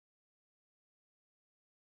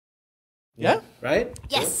Yeah? Right?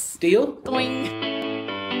 Yes. Deal? Going.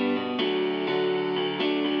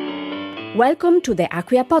 Welcome to the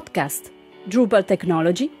Acquia Podcast, Drupal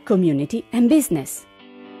Technology, Community and Business.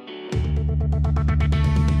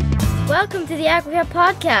 Welcome to the Acquia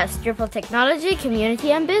Podcast, Drupal Technology,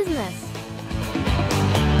 Community and Business.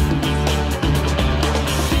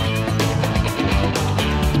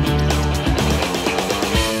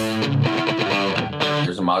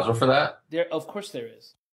 There's a module for that? Of course there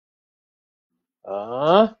is.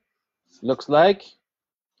 Looks like.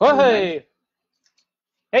 Oh, hey!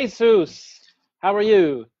 Hey, Jesus! How are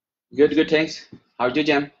you? Good, thanks. How are you,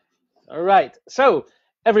 Jam? All right. So,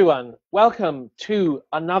 everyone, welcome to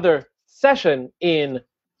another session in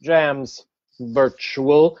Jam's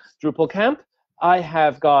virtual Drupal camp. I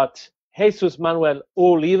have got Jesus Manuel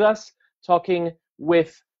Olivas talking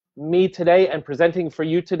with me today and presenting for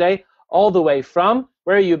you today, all the way from,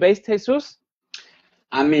 where are you based, Jesus?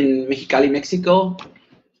 I'm in Mexicali, Mexico.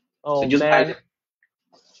 Oh, so just man.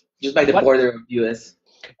 by the border of US.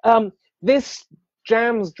 This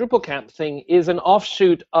Jam's Drupal Camp thing is an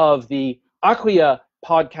offshoot of the Acquia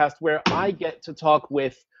podcast, where I get to talk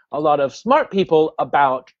with a lot of smart people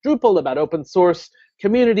about Drupal, about open source,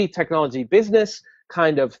 community, technology, business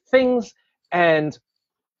kind of things. And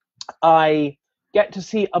I get to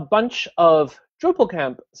see a bunch of Drupal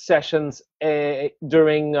Camp sessions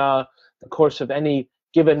during the course of any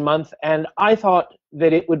given month. And I thought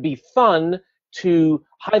that it would be fun to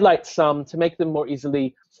highlight some, to make them more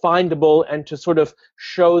easily findable, and to sort of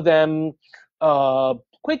show them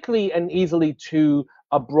quickly and easily to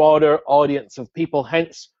a broader audience of people.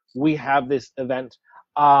 Hence, we have this event.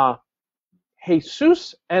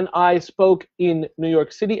 Jesus and I spoke in New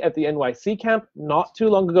York City at the NYC camp not too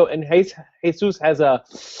long ago, and Jesus has a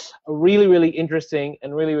really, really interesting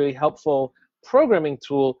and really, really helpful programming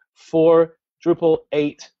tool for Drupal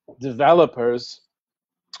 8 developers.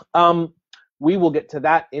 We will get to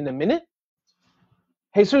that in a minute.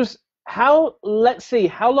 Jesus, let's see,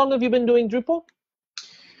 how long have you been doing Drupal?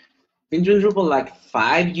 Been doing Drupal like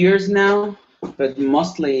 5 years now, but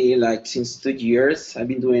mostly like since 2 years. I've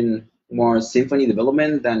been doing more Symfony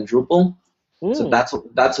development than Drupal. So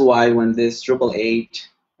that's why when this Drupal 8,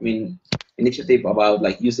 initiative about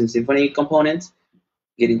like using Symfony components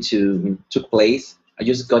took place, I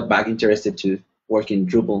just got back interested to work in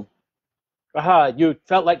Drupal. You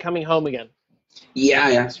felt like coming home again.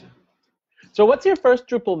 Yeah. So what's your first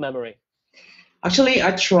Drupal memory? Actually,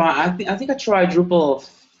 I think I tried Drupal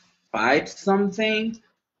 5 something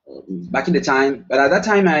back in the time. But at that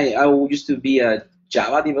time, I used to be a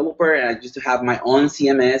Java developer, and I used to have my own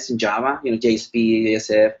CMS in Java, JSP,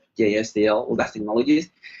 JSF, JSDL, all that technologies.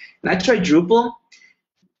 And I tried Drupal.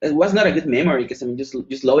 It was not a good memory because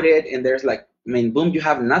just load it, and there's like, boom, you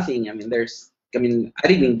have nothing. I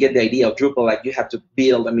didn't get the idea of Drupal. Like you have to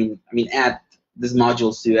build, add these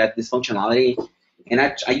modules to add this functionality. And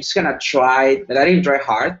I just kind of tried, but I didn't try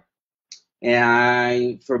hard.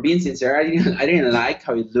 And for being sincere, I didn't like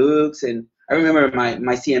how it looks. And I remember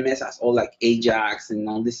my CMS has all like Ajax and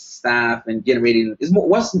all this stuff and generating.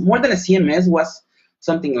 Was more than a CMS, was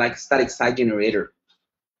something like static site generator.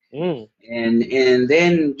 And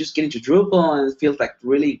then just getting to Drupal, and it feels like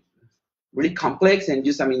really, really complex, and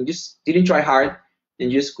just didn't try hard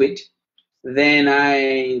and just quit. Then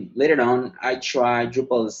later on I tried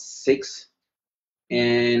Drupal 6,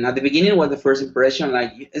 and at the beginning was the first impression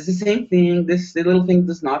like it's the same thing. The little thing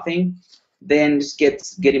does nothing. Then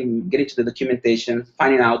just getting to the documentation,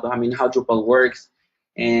 finding out how Drupal works,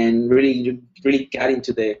 and really got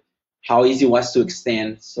into how easy it was to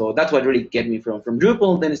extend. So that's what really get me from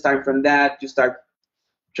Drupal. Then starting from that, to start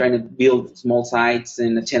trying to build small sites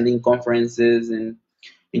and attending conferences and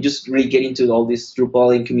just really get into all this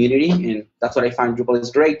Drupal in community. And that's what I find Drupal is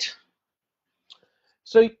great.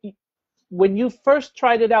 So when you first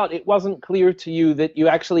tried it out, it wasn't clear to you that you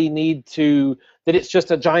actually that it's just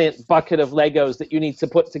a giant bucket of Legos that you need to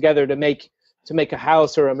put together to make a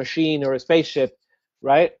house or a machine or a spaceship,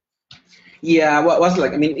 right? Yeah, it was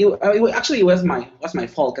like, it was my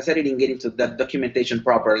fault because I didn't get into that documentation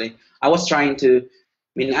properly. I was trying to,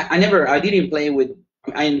 I didn't play with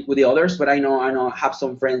the others, but I know I have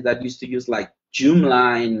some friends that used to use like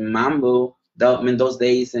Joomla and Mambo, those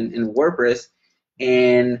days, and WordPress,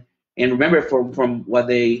 and remember from what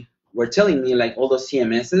they were telling me, like all those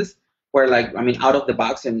CMSs were like, out of the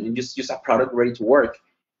box and just use a product ready to work.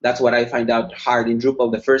 That's what I find out hard in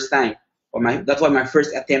Drupal the first time. That's why my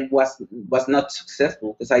first attempt was not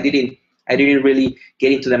successful, because I didn't really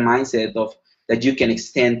get into the mindset of that you can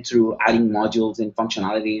extend through adding modules and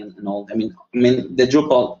functionality and all. The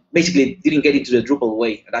Drupal basically didn't get into the Drupal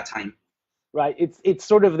way at that time. right? It's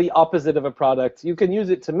sort of the opposite of a product. You can use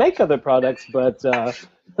it to make other products, but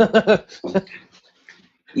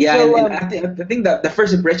Yeah, So, and I think that the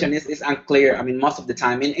first impression is unclear. I mean, most of the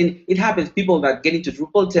time, and it happens. People that get into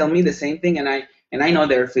Drupal tell me the same thing, and I know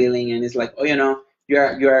their feeling, and it's like, oh,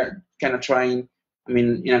 you're kind of trying. I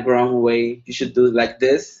mean, in a wrong way. You should do it like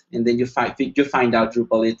this, and then you find out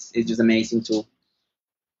Drupal. It's just amazing tool.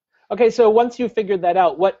 okay, so once you figured that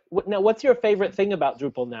out, what's your favorite thing about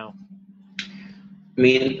Drupal now? I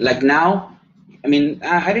mean, like now, I mean,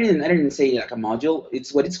 I didn't say like a module.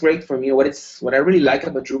 It's great for me. What I really like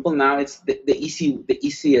about Drupal now, it's the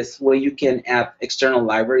easiest way you can add external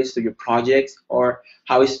libraries to your projects, or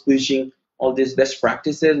how it's pushing all these best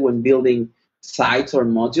practices when building sites or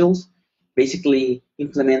modules. Basically,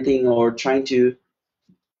 implementing or trying to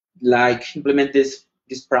like implement this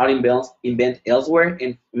proud invent elsewhere,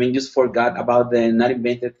 and I mean, just forgot about the not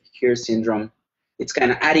invented here syndrome. It's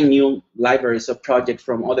kind of adding new libraries or projects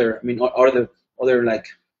from other, I mean, or other like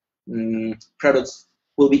products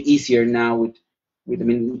will be easier now with I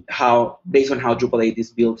mean, how based on how Drupal 8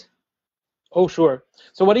 is built. Oh, sure.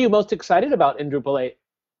 So what are you most excited about in Drupal 8?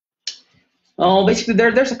 Oh, basically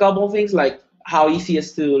there's a couple of things, like how easy it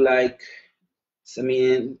is to like, I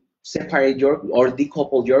mean, separate your or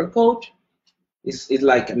decouple your code. It's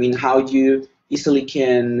like, I mean, how you easily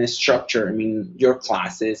can structure, I mean, your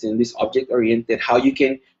classes in this object oriented, how you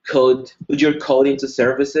can put your code into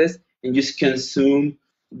services and just consume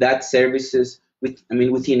that services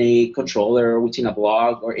within a controller, within a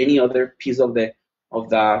blog, or any other piece of the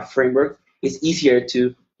framework. It's easier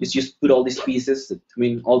to just put all these pieces, I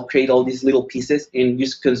mean, create all these little pieces and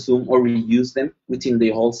just consume or reuse them within the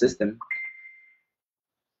whole system.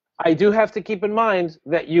 I do have to keep in mind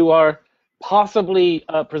that you are possibly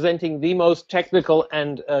presenting the most technical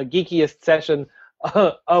and geekiest session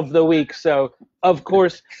of the week. So, of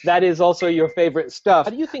course, that is also your favorite stuff.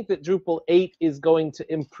 How do you think that Drupal 8 is going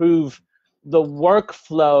to improve the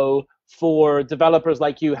workflow for developers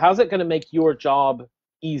like you? How's it going to make your job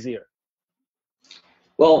easier?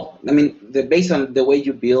 Well, I mean, based on the way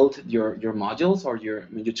you build your modules or your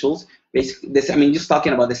tools, basically, I mean, just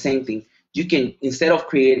talking about the same thing. You can, instead of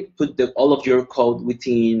put all of your code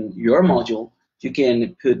within your module, you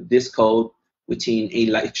can put this code within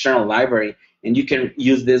a external library, and you can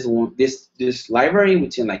use this library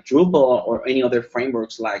within like Drupal or any other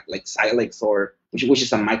frameworks like Silex, or which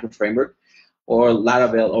is a micro framework, or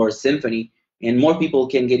Laravel or Symfony, and more people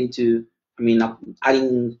can get into, I mean,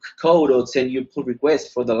 adding code or send you pull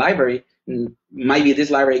requests for the library. Maybe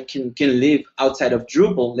this library can live outside of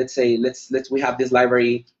Drupal. Let's say we have this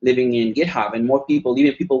library living in GitHub, and more people,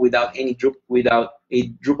 even people without a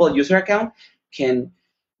Drupal user account, can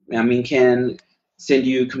send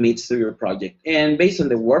you commits to your project. And based on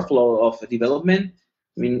the workflow of development,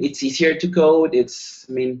 I mean, it's easier to code. I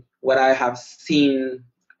mean, what I have seen,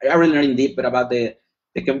 I really learned deep, but about the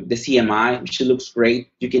CMI, which looks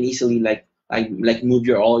great. You can easily like move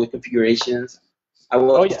all your configurations.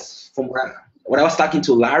 From what I was talking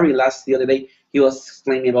to Larry the other day, he was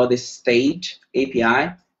explaining about this stage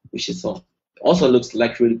API, which is also looks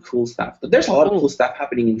like really cool stuff. But there's a lot of cool stuff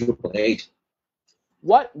happening in Drupal 8.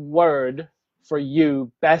 What word for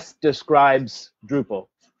you best describes Drupal?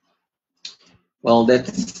 Well,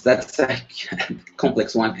 that's a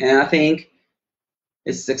complex one, and I think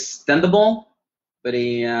it's extendable. But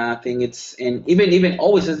I think it's, and even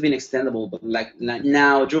always has been extendable, but like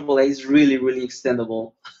now Drupal 8 is really, really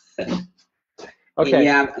extendable. Okay. And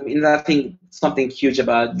yeah, I mean, I think something huge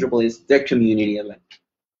about Drupal is their community,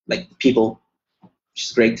 like people, which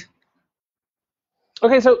is great.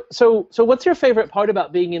 Okay, so what's your favorite part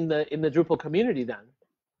about being in the Drupal community then?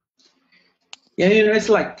 Yeah, it's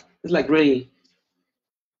really,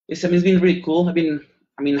 it's been really cool.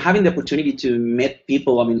 Having the opportunity to meet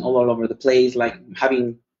people, all over the place,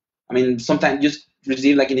 sometimes just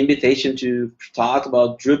receive like an invitation to talk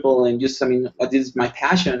about Drupal, and just, this is my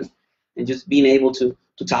passion, and just being able to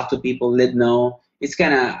talk to people, let know. It's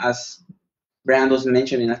kind of, as Brand was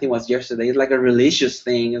mentioning, I think it was yesterday, it's like a religious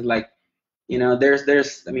thing. It's like, we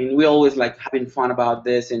always like having fun about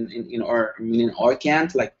this in our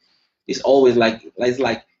camp. Like, it's always it's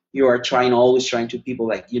like you are always trying to people,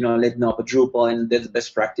 let know about Drupal and the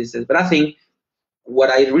best practices. But I think what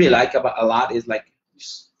I really like about a lot is like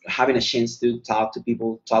just having a chance to talk to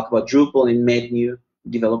people, talk about Drupal, and meet new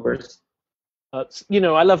developers. I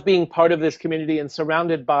love being part of this community and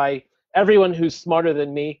surrounded by everyone who's smarter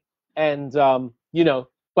than me, and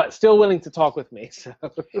but still willing to talk with me. So.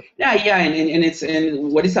 Yeah,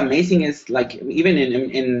 and what is amazing is like even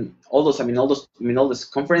in all those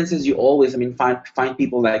conferences, you always find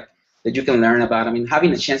people like that you can learn about.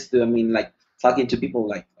 Having a chance to talking to people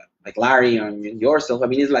like Larry or yourself. I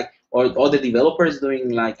mean, it's like, or all the developers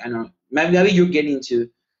doing like, I don't know, maybe you're getting into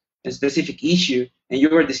a specific issue and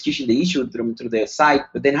you're discussing the issue through the site,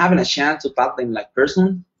 but then having a chance to talk to them like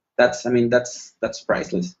person, that's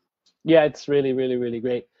priceless. Yeah, it's really, really, really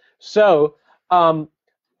great. So,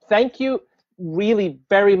 thank you really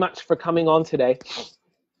very much for coming on today.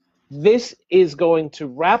 This is going to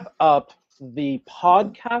wrap up the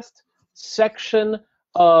podcast section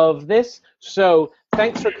of this. So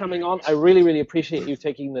thanks for coming on. I really, really appreciate you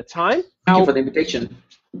taking the time. Thank you for the invitation.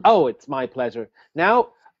 Oh, it's my pleasure. Now,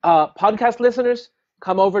 podcast listeners,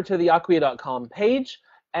 come over to the acquia.com page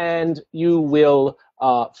and you will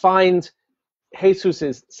find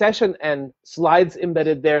Jesus's session and slides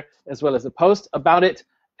embedded there, as well as a post about it.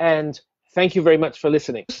 And thank you very much for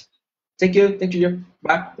listening. Thank you. Thank you.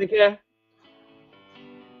 Bye. Take care.